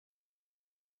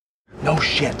No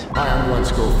shit. Hi, I'm Glenn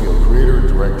Schofield, creator and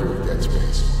director of Dead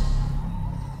Space.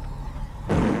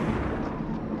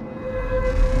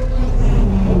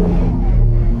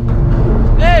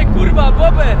 Hey, kurwa,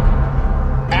 Bobet!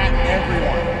 And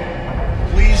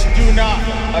everyone, please do not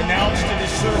announce to the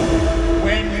server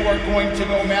when you are going to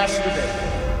go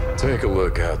masturbate. Take a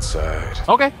look outside.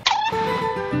 Okay.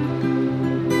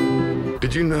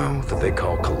 Did you know that they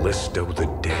call Callisto the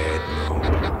dead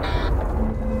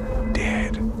moon?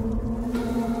 Dead.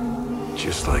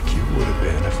 Just like you would have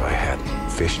been if I hadn't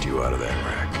fished you out of that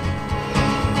wreck.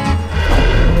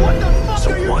 What the fuck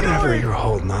So are you whatever doing? you're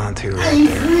holding on to right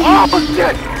there, oh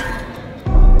shit!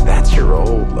 That's your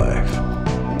old life.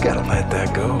 You gotta let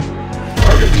that go.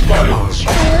 Because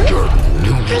your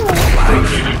new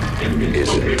life is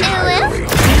entirely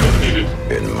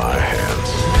in my hands.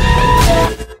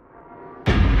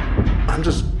 I'm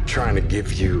just trying to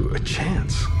give you a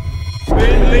chance.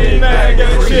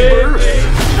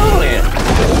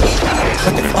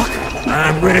 What the fuck?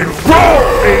 I'm ready to roll,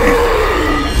 baby!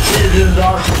 Citizens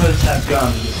Octopus have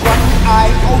guns. One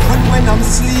eye open when I'm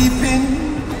sleeping.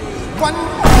 One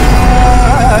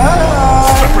eye.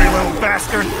 Slippery little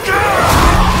bastard!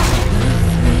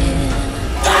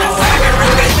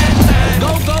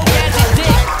 Go, gadget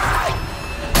dick!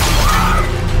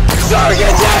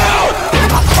 Target down!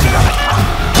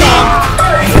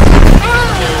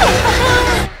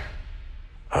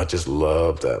 I just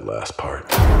love that last part.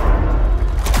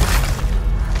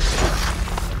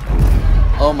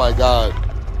 Oh my god.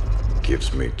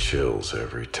 Gives me chills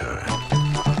every time.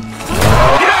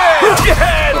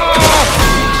 Yeah!